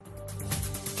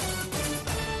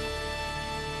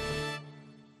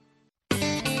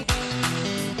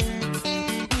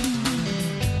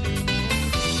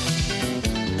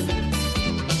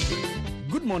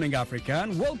morning, Africa,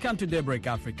 and welcome to Daybreak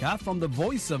Africa from the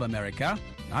Voice of America.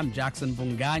 I'm Jackson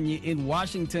Vunganyi in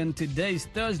Washington. Today is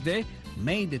Thursday,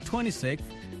 May the 26th,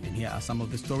 and here are some of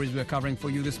the stories we're covering for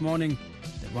you this morning.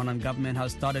 The Rwandan government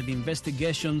has started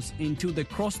investigations into the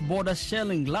cross-border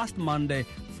shelling last Monday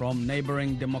from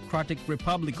neighboring Democratic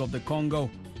Republic of the Congo.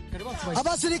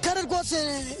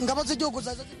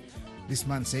 This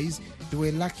man says they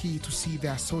were lucky to see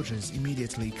their soldiers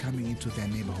immediately coming into their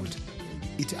neighborhood.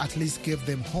 It at least gave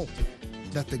them hope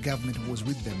that the government was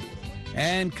with them.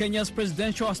 And Kenya's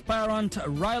presidential aspirant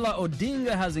Raila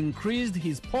Odinga has increased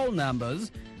his poll numbers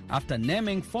after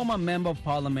naming former Member of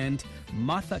Parliament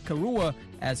Martha Karua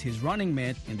as his running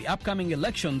mate in the upcoming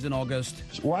elections in August.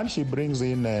 Once she brings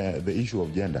in the issue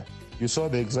of gender, you saw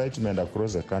the excitement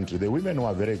across the country. The women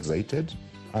were very excited,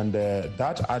 and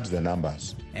that adds the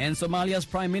numbers. And Somalia's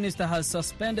Prime Minister has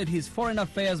suspended his Foreign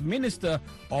Affairs Minister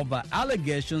over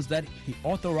allegations that he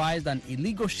authorized an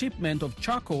illegal shipment of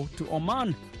charcoal to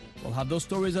Oman. We'll have those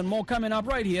stories and more coming up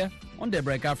right here on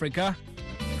Daybreak Africa.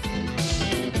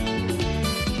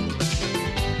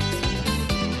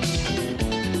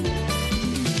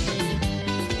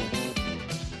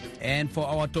 And for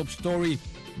our top story,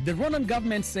 the Rwandan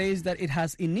government says that it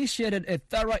has initiated a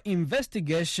thorough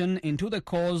investigation into the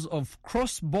cause of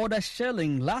cross-border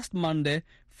shelling last Monday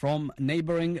from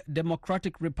neighboring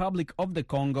Democratic Republic of the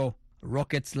Congo.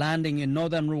 Rockets landing in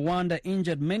northern Rwanda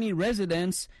injured many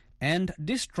residents and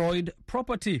destroyed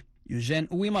property. Eugene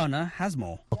Uwimana has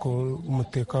more.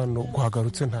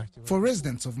 For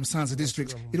residents of Musanze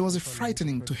district, it was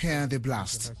frightening to hear the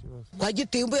blast.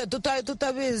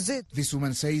 This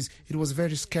woman says it was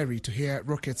very scary to hear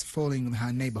rockets falling in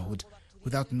her neighborhood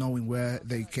without knowing where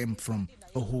they came from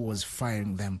or who was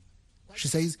firing them. She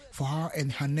says for her and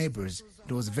her neighbors,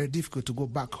 it was very difficult to go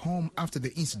back home after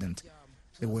the incident.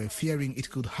 They were fearing it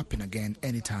could happen again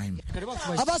anytime.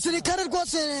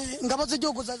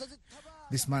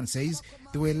 This man says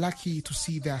they were lucky to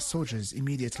see their soldiers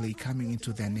immediately coming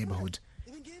into their neighborhood.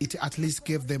 It at least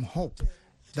gave them hope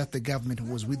that the government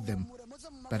was with them.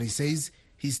 But he says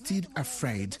he's still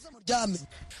afraid.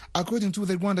 According to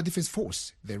the Rwanda Defense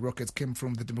Force, the rockets came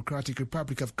from the Democratic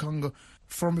Republic of Congo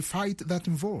from a fight that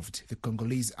involved the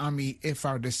Congolese Army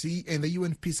FARDC and the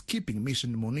UN peacekeeping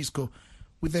mission MONUSCO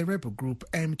with the rebel group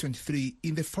M23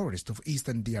 in the forest of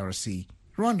eastern DRC.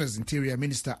 Rwanda's Interior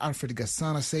Minister Alfred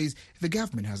Gasana says the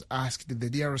government has asked the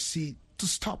DRC to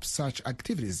stop such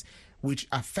activities which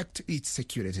affect its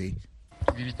security.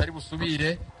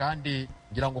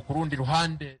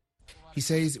 He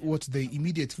says what they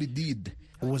immediately did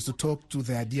was to talk to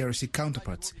their DRC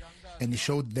counterparts and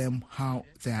showed them how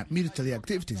their military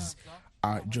activities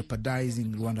are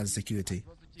jeopardizing Rwanda's security.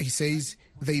 He says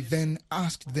they then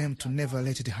asked them to never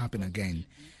let it happen again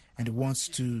and wants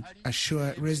to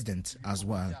assure residents as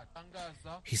well.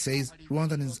 He says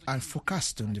Rwandans are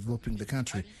focused on developing the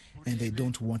country and they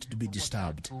don't want to be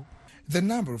disturbed. The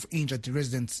number of injured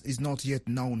residents is not yet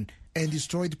known and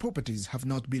destroyed properties have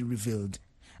not been revealed.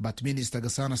 But Minister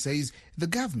Gasana says the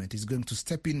government is going to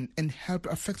step in and help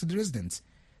affected residents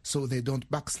so they don't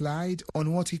backslide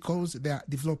on what he calls their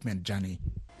development journey.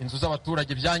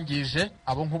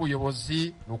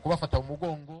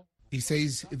 He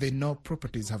says they know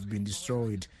properties have been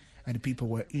destroyed and people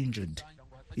were injured.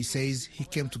 He says he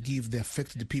came to give the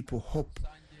affected people hope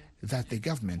that the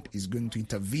government is going to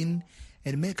intervene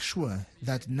and make sure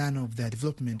that none of their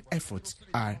development efforts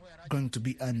are going to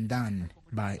be undone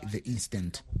by the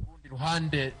incident.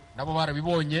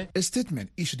 A statement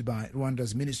issued by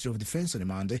Rwanda's Ministry of Defense on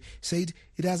Monday said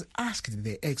it has asked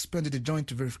the expanded joint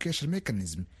verification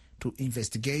mechanism to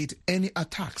investigate any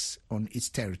attacks on its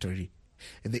territory.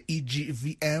 The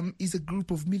EGVM is a group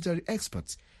of military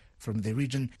experts from the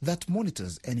region that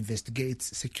monitors and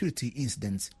investigates security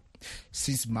incidents.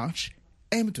 Since March,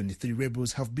 M23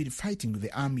 rebels have been fighting with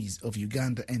the armies of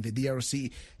Uganda and the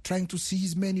DRC, trying to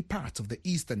seize many parts of the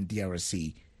eastern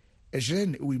DRC.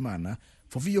 Eugene Uwimana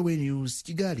for VOA News,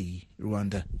 Kigali,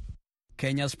 Rwanda.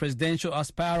 Kenya's presidential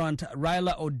aspirant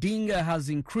Raila Odinga has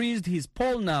increased his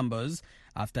poll numbers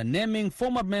after naming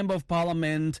former Member of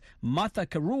Parliament Martha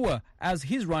Karua as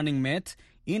his running mate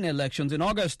in elections in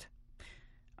August.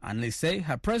 Analysts say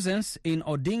her presence in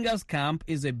Odinga's camp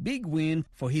is a big win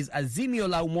for his Azimio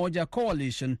la Umoja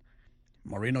coalition.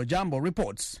 Moreno Jambo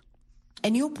reports. A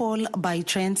new poll by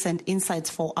Trends and Insights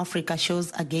for Africa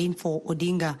shows a gain for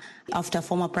Odinga after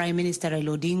former Prime Minister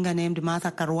Raila Odinga named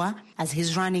Martha Karua as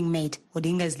his running mate.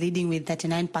 Odinga is leading with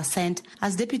 39%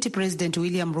 as Deputy President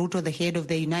William Ruto, the head of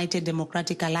the United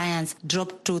Democratic Alliance,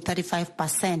 dropped to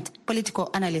 35%.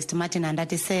 Political analyst Martin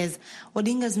Andati says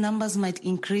Odinga's numbers might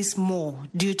increase more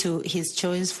due to his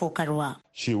choice for Karua.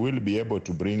 she will be able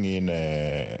to bring in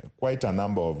quite a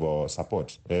number of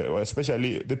support,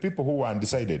 especially the people who are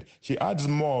undecided. She adds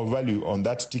more value on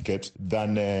that ticket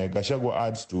than Gachagua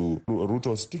adds to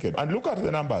Ruto's ticket. And look at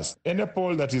the numbers. Any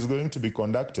poll that is going to be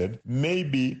conducted,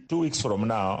 maybe 2 weeks from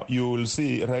now, you will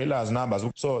see Raila's numbers.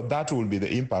 So that will be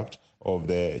the impact of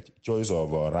the choice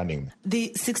of running.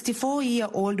 The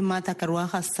 64-year-old Martha Karua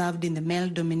has served in the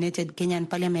male-dominated Kenyan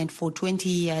parliament for 20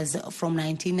 years from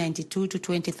 1992 to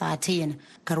 2013.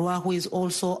 Karua, who is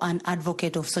also an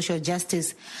advocate of social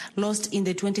justice, lost in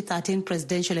the 2013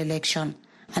 presidential election.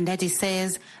 And that he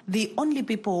says the only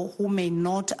people who may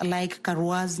not like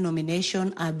Karua's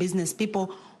nomination are business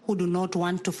people who do not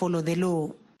want to follow the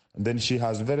law. Then she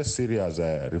has very serious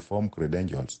reform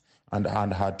credentials. And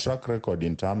her track record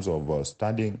in terms of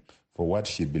standing for what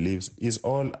she believes is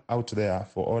all out there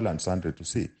for all and sundry to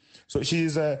see. So she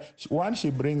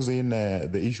brings in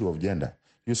the issue of gender.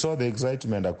 You saw the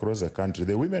excitement across the country.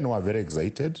 The women were very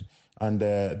excited, and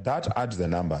that adds the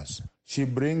numbers. She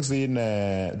brings in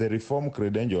the reform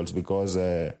credentials because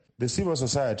the civil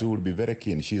society will be very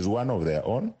keen. She's one of their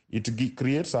own. It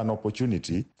creates an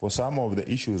opportunity for some of the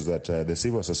issues that the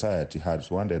civil society have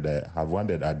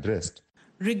wanted addressed.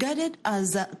 Regarded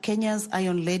as Kenya's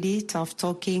Iron Lady,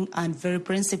 tough-talking and very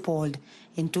principled,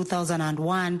 in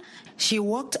 2001, she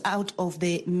walked out of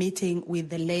the meeting with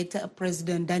the late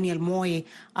President Daniel Moi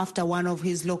after one of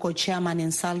his local chairmen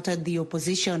insulted the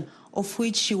opposition, of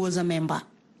which she was a member.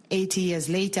 80 years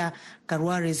later,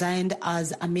 Karua resigned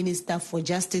as a Minister for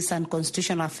Justice and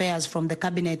Constitutional Affairs from the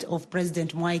cabinet of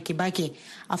President Mwai Kibaki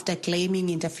after claiming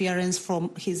interference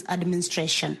from his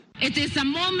administration. It is a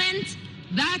moment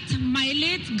that my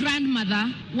late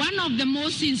grandmother, one of the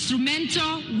most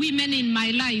instrumental women in my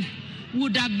life,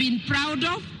 would have been proud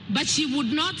of, but she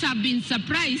would not have been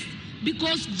surprised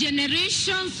because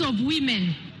generations of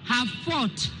women have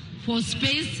fought for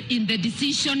space in the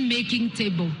decision-making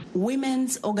table.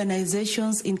 Women's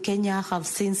organizations in Kenya have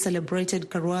since celebrated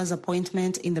Karua's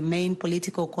appointment in the main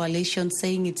political coalition,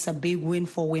 saying it's a big win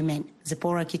for women.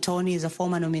 Zipporah Kitoni is a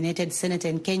former nominated senator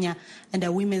in Kenya and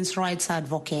a women's rights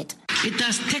advocate. It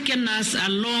has taken us a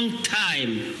long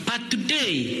time, but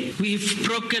today we've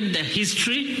broken the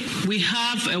history. We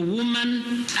have a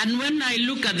woman, and when I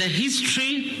look at the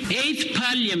history, 8th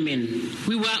parliament,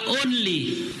 we were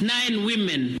only 9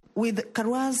 women. With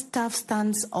Karua's tough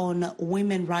stance on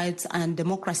women's rights and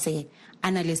democracy,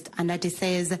 analyst Andati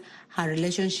says her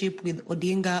relationship with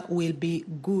Odinga will be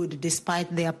good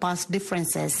despite their past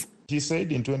differences. He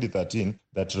said in 2013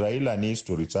 that Raila needs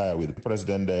to retire with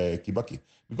President Kibaki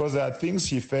because there are things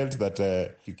she felt that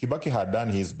Kibaki had done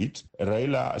his bit.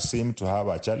 Raila seemed to have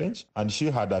a challenge, and she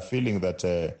had a feeling that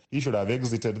he should have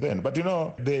exited then. But, you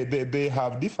know, they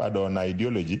have differed on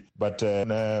ideology, but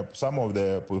some of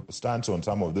the stance on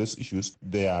some of those issues,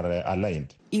 they are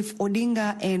aligned. If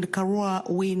Odinga and Karua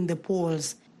win the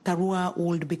polls, Karua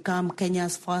would become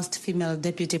Kenya's first female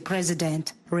deputy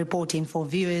president. Reporting for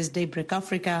VOA's Daybreak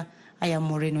Africa, I am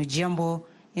Moreno Jambo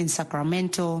in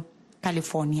Sacramento,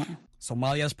 California.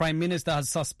 Somalia's prime minister has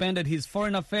suspended his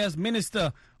foreign affairs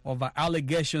minister over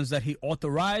allegations that he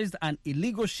authorized an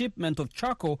illegal shipment of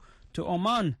charcoal to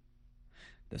Oman.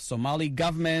 The Somali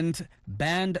government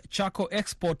banned charcoal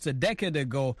exports a decade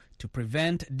ago to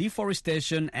prevent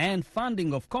deforestation and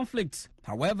funding of conflicts.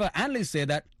 However, analysts say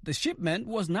that the shipment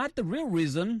was not the real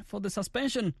reason for the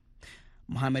suspension.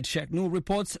 Mohamed Sheikh Noor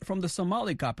reports from the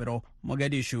Somali capital,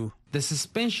 Mogadishu. The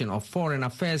suspension of Foreign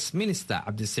Affairs Minister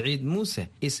Abdisaid Musa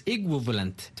is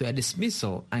equivalent to a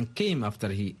dismissal and came after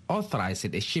he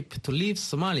authorized a ship to leave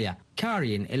Somalia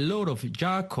carrying a load of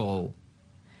charcoal.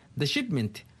 The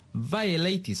shipment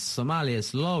violated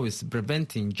Somalia's laws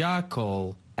preventing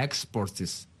charcoal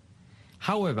exports.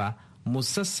 However,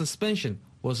 Musa's suspension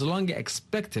was long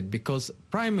expected because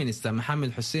Prime Minister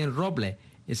Mohamed Hussein Roble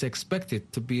is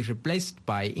expected to be replaced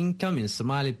by incoming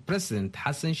Somali President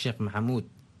Hassan Sheikh Mohamud.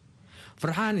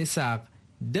 Farhan Isaaq,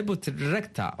 Deputy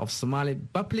Director of Somali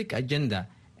Public Agenda,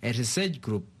 a research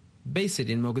group based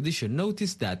in Mogadishu,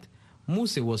 noticed that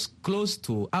Musa was close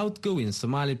to outgoing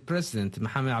Somali President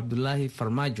Mohamed Abdullahi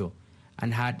Farmajo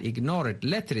and had ignored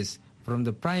letters from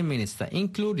the Prime Minister,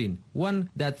 including one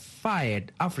that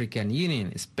fired African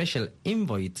Union Special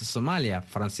Envoy to Somalia,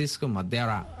 Francisco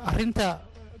Madera.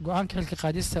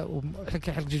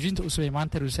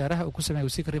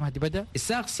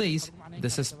 Isaaq says the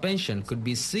suspension could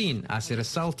be seen as a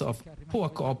result of poor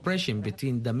cooperation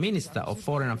between the Minister of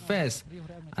Foreign Affairs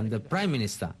and the Prime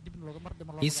Minister.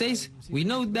 He says, "We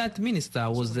know that minister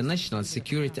was the national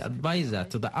security advisor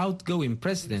to the outgoing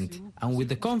president, and with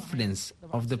the confidence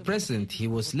of the president, he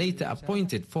was later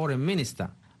appointed foreign minister.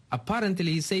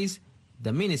 Apparently," he says,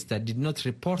 the minister did not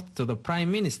report to the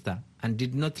Prime Minister and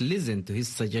did not listen to his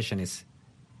suggestions.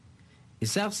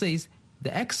 Isaaq says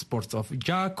the export of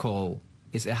charcoal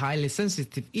is a highly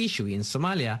sensitive issue in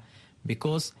Somalia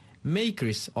because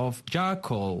makers of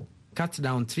charcoal cut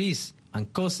down trees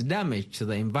and cause damage to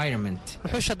the environment.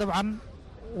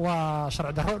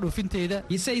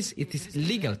 He says it is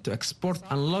illegal to export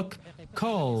and log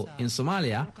coal in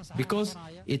Somalia because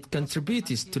it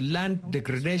contributes to land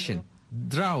degradation,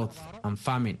 drought and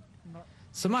famine.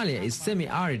 Somalia is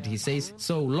semi-arid, he says,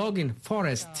 so logging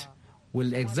forests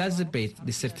will exacerbate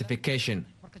desertification.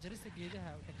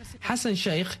 Hassan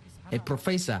Sheikh, a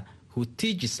professor who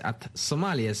teaches at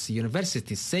Somalia's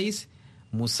university, says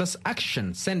Musa's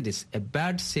action sends a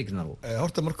bad signal.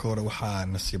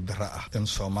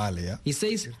 He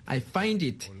says, I find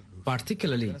it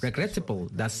particularly regrettable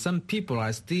that some people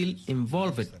are still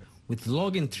involved with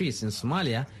logging trees in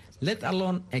Somalia, let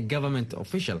alone a government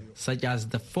official such as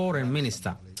the foreign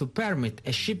minister, to permit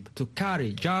a ship to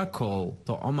carry charcoal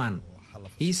to Oman.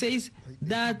 He says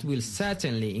that will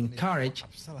certainly encourage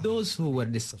those who were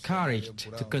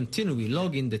discouraged to continue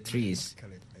logging the trees.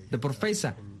 The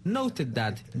professor noted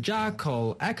that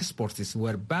charcoal exports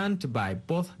were banned by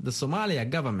both the Somalia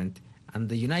government and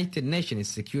the United Nations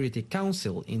Security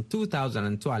Council in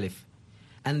 2012,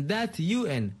 and that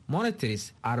UN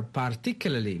monitors are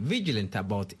particularly vigilant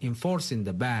about enforcing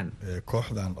the ban.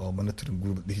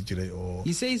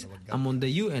 He says among the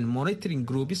UN monitoring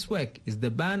group's work is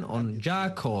the ban on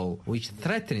charcoal, which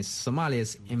threatens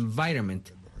Somalia's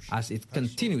environment as it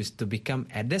continues to become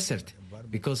a desert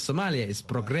because Somalia is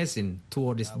progressing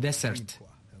towards desert.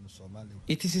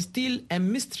 It is still a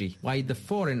mystery why the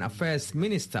Foreign Affairs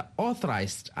Minister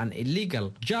authorized an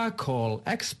illegal charcoal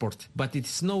export, but it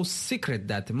is no secret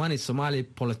that many Somali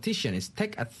politicians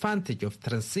take advantage of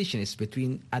transitions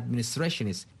between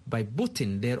administrations by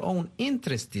putting their own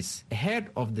interests ahead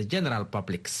of the general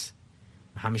public's.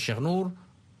 Mohamed Sheikh Noor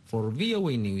for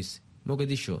VOA News,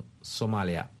 Mogadishu,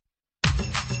 Somalia.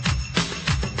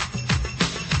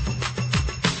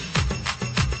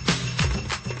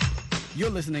 You're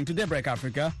listening to Daybreak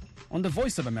Africa on the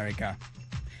Voice of America.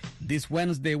 This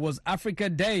Wednesday was Africa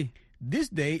Day. This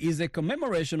day is a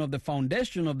commemoration of the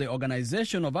foundation of the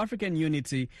Organization of African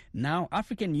Unity, now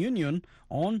African Union,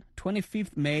 on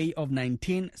 25th May of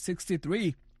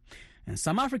 1963. And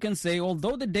some Africans say,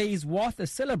 although the day is worth a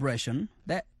celebration,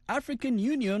 the African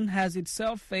Union has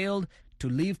itself failed to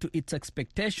live to its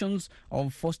expectations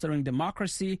of fostering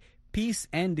democracy, peace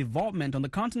and development on the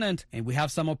continent. And we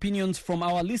have some opinions from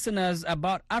our listeners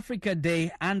about Africa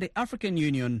Day and the African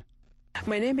Union.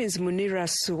 My name is Munira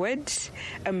Suwed.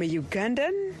 I'm a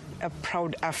Ugandan, a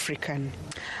proud African.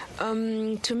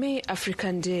 To me,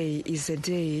 African Day is a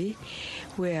day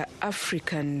where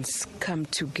Africans come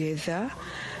together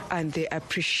and they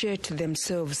appreciate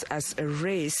themselves as a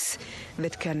race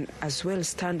that can as well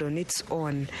stand on its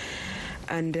own.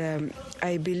 And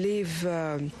I believe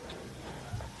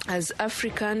as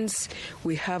Africans,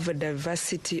 we have a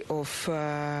diversity of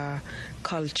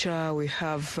culture, we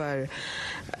have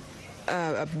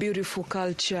a beautiful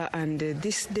culture, and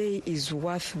this day is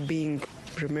worth being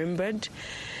remembered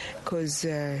because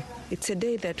it's a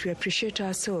day that we appreciate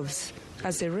ourselves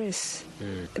as a race.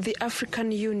 The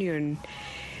African Union,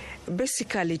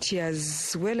 basically it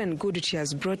has well and good, it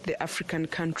has brought the African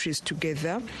countries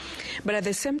together, but at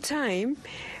the same time,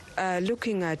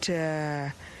 looking at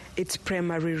its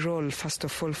primary role, first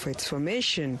of all, for its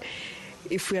formation,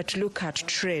 if we are to look at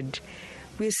trade,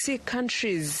 we see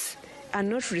countries are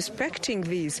not respecting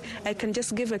this. I can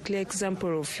just give a clear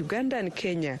example of Uganda and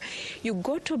Kenya. You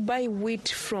go to buy wheat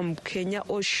from Kenya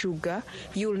or sugar,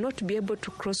 you will not be able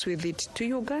to cross with it to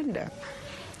Uganda.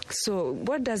 So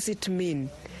what does it mean?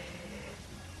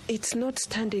 It's not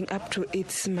standing up to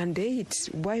its mandate.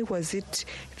 Why was it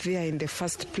there in the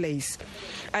first place?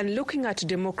 And looking at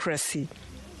democracy,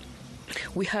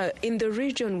 we have in the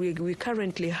region we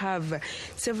currently have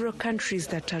several countries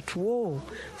that are at war.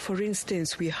 For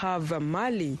instance, we have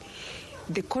Mali.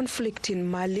 The conflict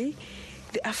in Mali,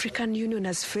 the African Union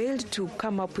has failed to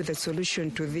come up with a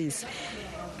solution to this.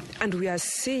 And we are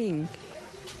seeing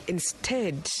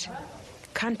instead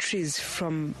countries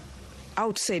from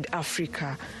outside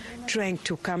Africa trying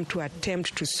to come to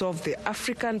attempt to solve the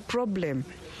African problem.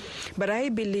 But I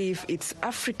believe it's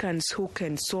Africans who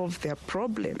can solve their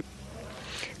problem,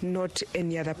 not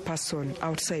any other person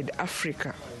outside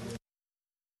Africa.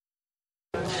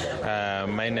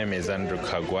 My name is Andrew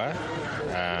Kagwa.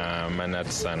 I'm an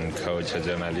arts and culture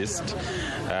journalist.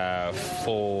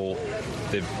 For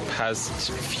the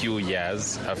past few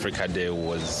years, Africa Day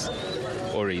was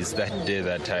or is that day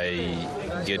that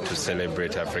I get to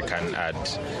celebrate African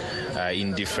art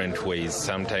in different ways.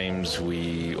 Sometimes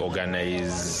we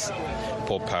organize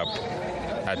pop-up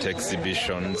art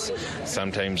exhibitions.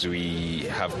 Sometimes we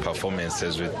have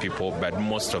performances with people, but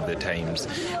most of the times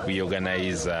we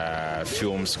organize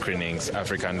film screenings,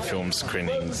 African film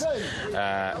screenings.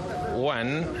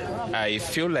 One, I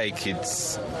feel like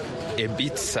it's a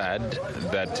bit sad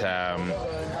that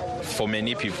for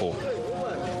many people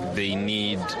they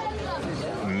need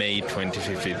May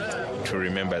 25th to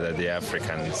remember that they're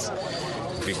Africans,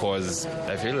 because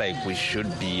I feel like we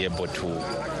should be able to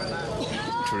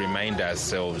remind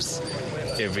ourselves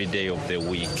every day of the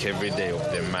week, every day of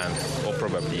the month, or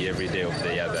probably every day of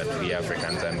the year that we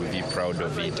Africans, and we be proud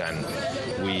of it and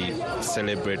we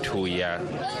celebrate who we are.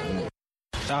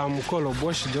 I'm Kolo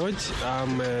Bosch George.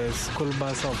 I'm a school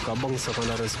bus of Kabong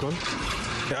Secondary School.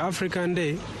 The African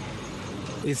Day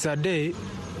is a day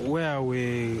where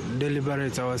we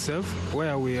deliberate ourselves,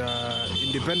 where we are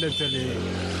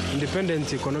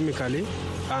independent economically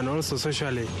and also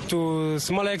socially. To a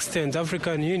small extent,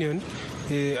 African Union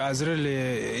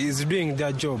is doing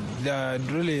their job. They are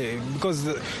really,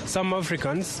 because some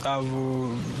Africans have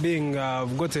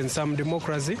gotten some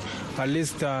democracy, at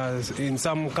least in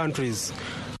some countries.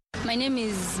 My name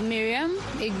is Miriam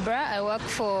Igbra. I work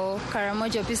for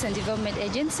Karamojo Peace and Development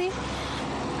Agency.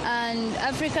 And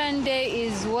African Day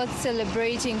is worth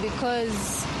celebrating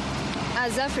because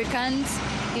as Africans,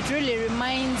 it really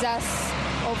reminds us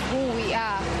of who we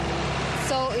are.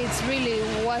 So it's really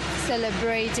worth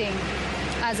celebrating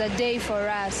as a day for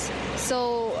us.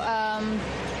 So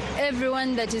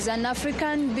everyone that is an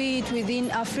African, be it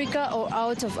within Africa or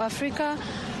out of Africa,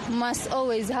 must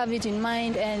always have it in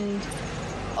mind and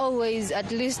always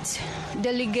at least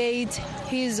delegate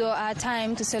his or her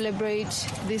time to celebrate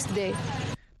this day.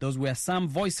 Those were some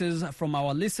voices from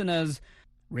our listeners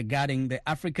regarding the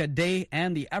Africa Day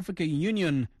and the African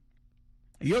Union.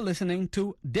 You're listening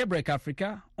to Daybreak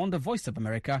Africa on the Voice of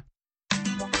America.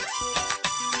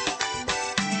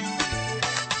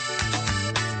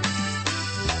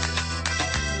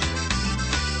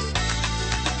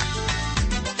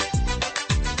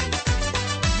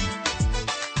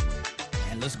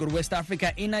 Let's go to West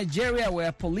Africa. In Nigeria,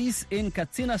 where police in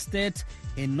Katsina State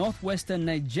in northwestern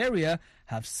Nigeria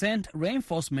have sent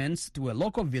reinforcements to a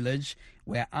local village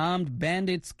where armed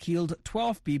bandits killed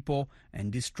 12 people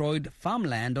and destroyed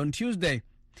farmland on Tuesday.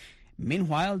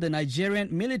 Meanwhile, the Nigerian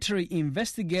military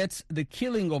investigates the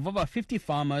killing of over 50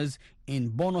 farmers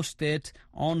in Borno State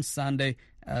on Sunday,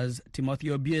 as Timothy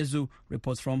Obiezu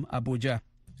reports from Abuja.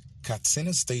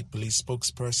 Katsina State Police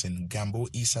spokesperson Gambo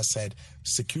Issa said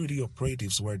security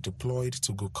operatives were deployed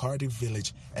to Gokardi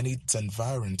village and its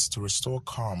environs to restore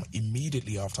calm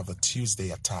immediately after the Tuesday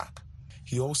attack.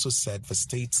 He also said the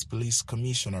state's police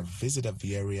commissioner visited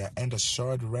the area and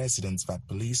assured residents that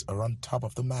police are on top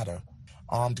of the matter.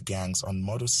 Armed gangs on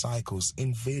motorcycles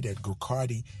invaded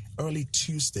Gokardi early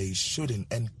Tuesday, shooting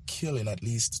and killing at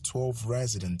least 12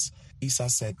 residents. Issa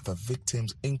said the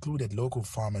victims included local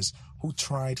farmers who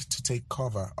tried to take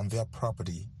cover on their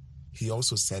property. He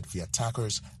also said the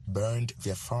attackers burned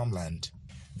their farmland.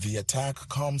 The attack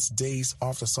comes days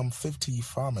after some 50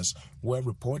 farmers were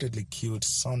reportedly killed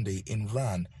Sunday in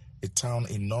Ran, a town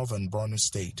in northern Borno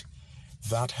State.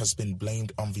 That has been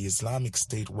blamed on the Islamic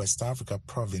State West Africa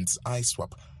province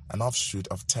ISWAP, an offshoot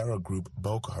of terror group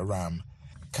Boko Haram.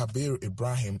 Kabir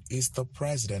Ibrahim is the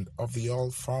president of the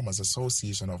All Farmers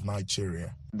Association of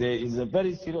Nigeria. There is a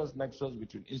very serious nexus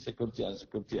between insecurity and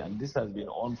security, and this has been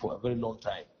on for a very long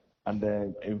time. And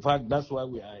in fact, that's why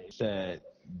we are in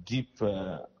deep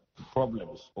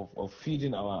problems of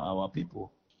feeding our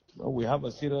people. We have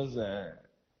a serious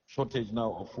shortage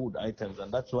now of food items,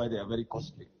 and that's why they are very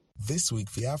costly. This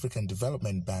week, the African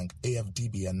Development Bank,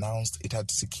 AFDB, announced it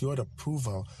had secured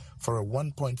approval for a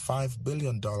 $1.5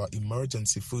 billion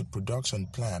emergency food production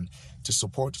plan to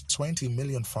support 20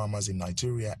 million farmers in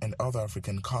Nigeria and other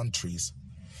African countries.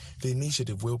 The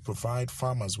initiative will provide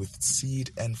farmers with seed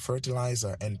and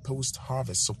fertilizer and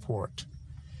post-harvest support.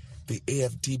 The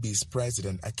AFDB's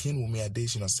president, Akinwumi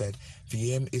Adesina, said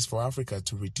the aim is for Africa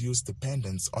to reduce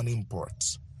dependence on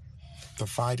imports. The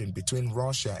fighting between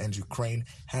Russia and Ukraine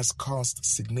has caused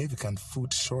significant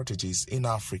food shortages in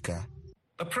Africa.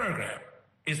 The program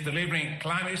is delivering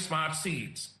climate-smart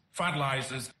seeds,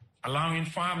 fertilizers, allowing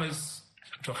farmers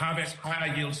to harvest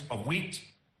higher yields of wheat,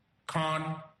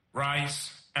 corn, rice,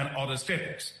 and other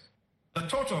staples. The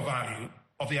total value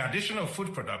of the additional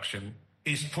food production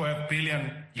is $12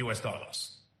 billion.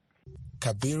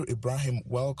 Kabir Ibrahim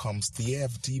welcomes the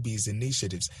AFDB's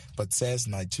initiatives, but says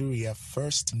Nigeria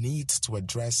first needs to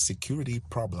address security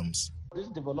problems. This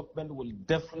development will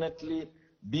definitely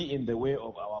be in the way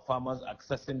of our farmers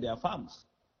accessing their farms.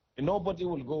 Nobody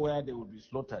will go where they will be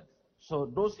slaughtered.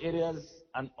 So those areas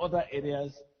and other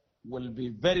areas will be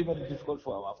very, very difficult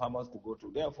for our farmers to go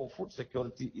to. Therefore, food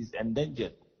security is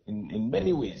endangered in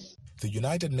many ways. The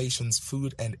United Nations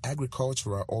Food and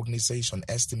Agricultural Organization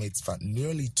estimates that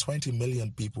nearly 20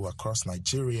 million people across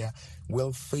Nigeria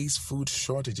will face food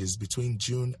shortages between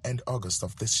June and August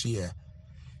of this year.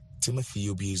 Timothy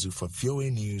Obiezu for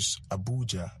VOA News,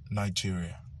 Abuja,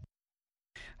 Nigeria.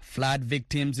 Flood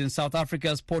victims in South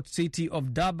Africa's port city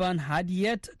of Durban had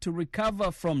yet to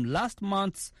recover from last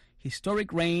month's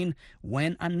historic rain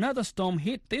when another storm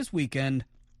hit this weekend.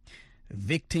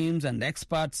 Victims and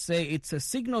experts say it's a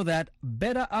signal that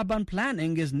better urban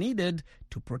planning is needed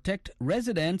to protect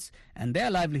residents and their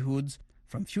livelihoods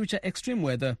from future extreme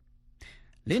weather.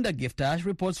 Linda Giftash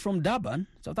reports from Durban,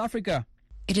 South Africa.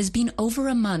 It has been over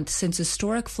a month since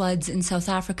historic floods in South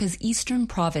Africa's eastern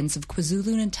province of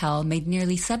KwaZulu-Natal made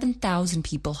nearly 7,000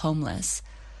 people homeless.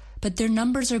 But their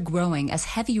numbers are growing as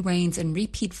heavy rains and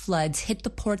repeat floods hit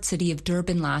the port city of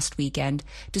Durban last weekend,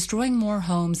 destroying more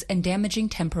homes and damaging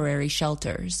temporary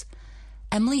shelters.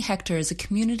 Emily Hector is a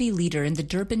community leader in the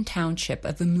Durban township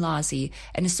of Umlazi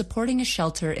and is supporting a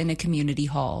shelter in a community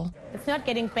hall. It's not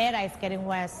getting better, it's getting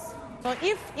worse. So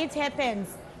if it happens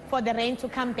for the rain to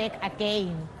come back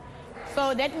again,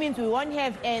 so that means we won't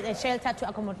have a shelter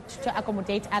to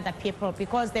accommodate other people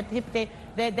because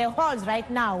the halls right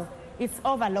now, it's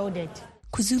overloaded.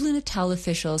 KwaZulu-Natal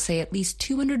officials say at least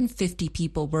 250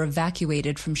 people were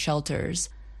evacuated from shelters.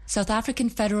 South African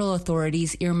federal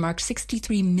authorities earmarked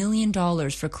 $63 million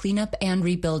for cleanup and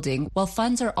rebuilding, while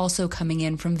funds are also coming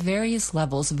in from various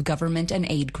levels of government and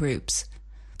aid groups.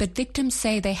 But victims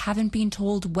say they haven't been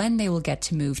told when they will get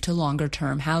to move to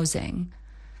longer-term housing.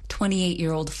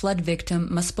 28-year-old flood victim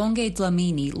Masponge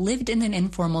Dlamini lived in an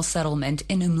informal settlement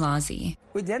in Umlazi.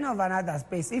 We don't have another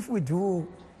space. If we do,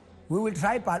 we will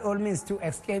try by all means to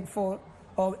escape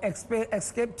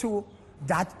to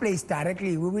that place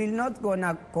directly. We will not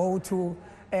gonna go to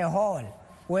a hall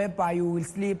whereby you will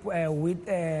sleep with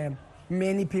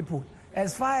many people.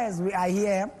 As far as we are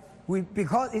here,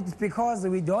 because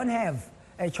we don't have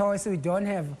a choice, we don't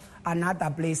have another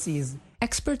places.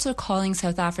 Experts are calling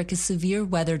South Africa's severe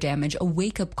weather damage a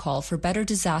wake-up call for better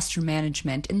disaster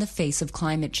management in the face of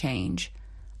climate change.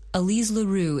 Elise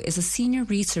Leroux is a senior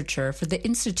researcher for the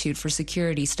Institute for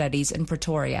Security Studies in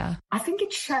Pretoria. I think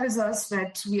it shows us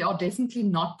that we are definitely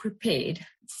not prepared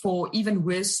for even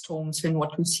worse storms than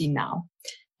what we see now.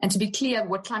 And to be clear,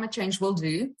 what climate change will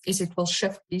do is it will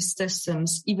shift these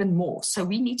systems even more. So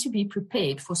we need to be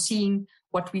prepared for seeing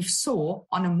what we saw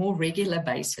on a more regular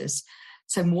basis.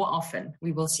 So more often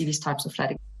we will see these types of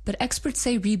flooding. But experts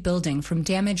say rebuilding from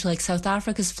damage like South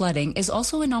Africa's flooding is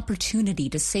also an opportunity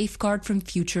to safeguard from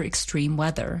future extreme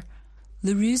weather.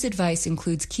 Leroux's advice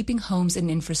includes keeping homes and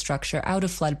infrastructure out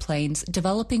of floodplains,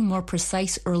 developing more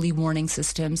precise early warning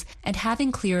systems, and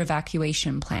having clear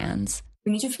evacuation plans.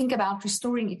 We need to think about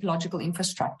restoring ecological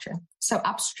infrastructure. So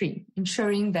upstream,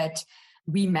 ensuring that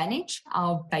we manage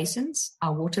our basins,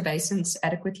 our water basins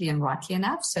adequately and rightly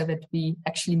enough so that we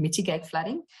actually mitigate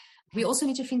flooding. We also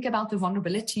need to think about the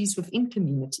vulnerabilities within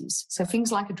communities. So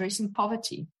things like addressing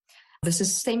poverty, the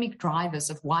systemic drivers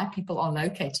of why people are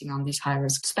locating on these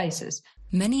high-risk spaces.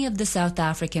 Many of the South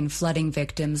African flooding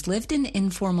victims lived in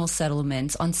informal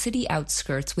settlements on city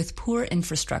outskirts with poor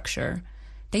infrastructure.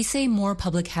 They say more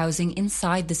public housing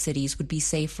inside the cities would be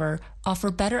safer,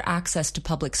 offer better access to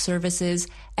public services,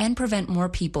 and prevent more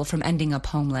people from ending up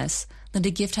homeless.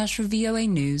 Linda Giftash for VOA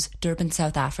News, Durban,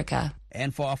 South Africa.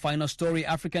 And for our final story,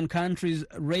 African countries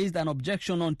raised an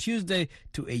objection on Tuesday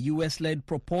to a U.S.-led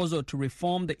proposal to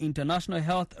reform the International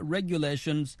Health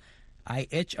Regulations,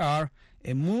 IHR,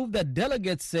 a move that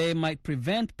delegates say might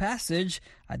prevent passage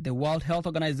at the World Health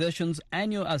Organization's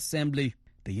annual assembly.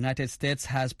 The United States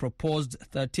has proposed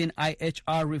 13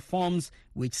 IHR reforms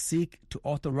which seek to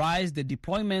authorize the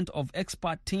deployment of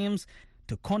expert teams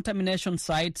to contamination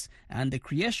sites and the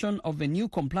creation of a new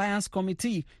compliance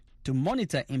committee to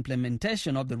monitor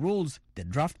implementation of the rules. The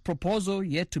draft proposal,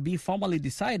 yet to be formally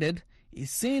decided,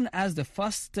 is seen as the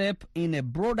first step in a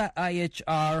broader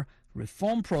IHR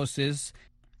reform process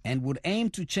and would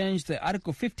aim to change the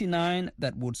Article 59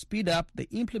 that would speed up the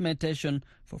implementation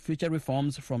for future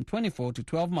reforms from 24 to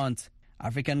 12 months.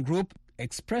 African Group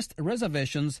expressed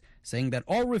reservations, saying that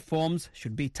all reforms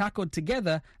should be tackled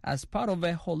together as part of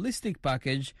a holistic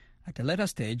package at a later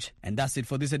stage. And that's it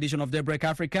for this edition of Daybreak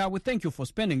Africa. We thank you for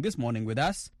spending this morning with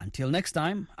us. Until next time,